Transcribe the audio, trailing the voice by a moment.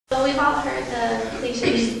So we've all heard the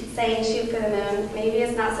cliche saying, shoot for the moon. Maybe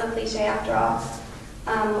it's not so cliche after all.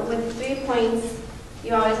 With 3 points,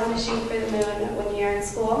 you always want to shoot for the moon when you're in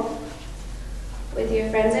school, with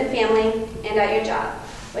your friends and family, and at your job.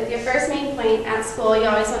 With your first main point at school, you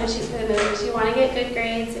always want to shoot for the moon because you want to get good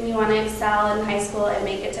grades and you want to excel in high school and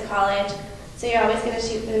make it to college. So you're always going to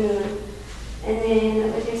shoot for the moon. And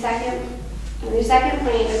then with your second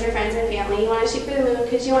point is your friends and family. You want to shoot for the moon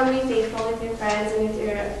because you want to be faithful with your friends and with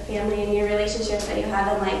your family and your relationships that you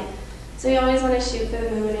have in life. So you always want to shoot for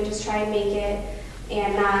the moon and just try and make it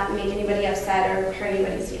and not make anybody upset or hurt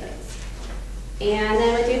anybody's feelings. And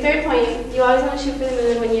then with your third point, you always want to shoot for the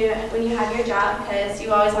moon when you have your job because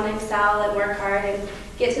you always want to excel and work hard and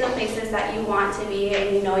get to the places that you want to be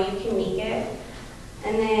and you know you can make it.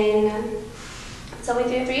 And then, so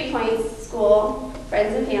with your 3 points, school,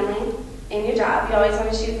 friends and family, and your job, you always want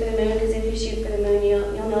to shoot for the moon because if you shoot for the moon,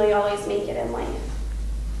 you'll know you always make it in life.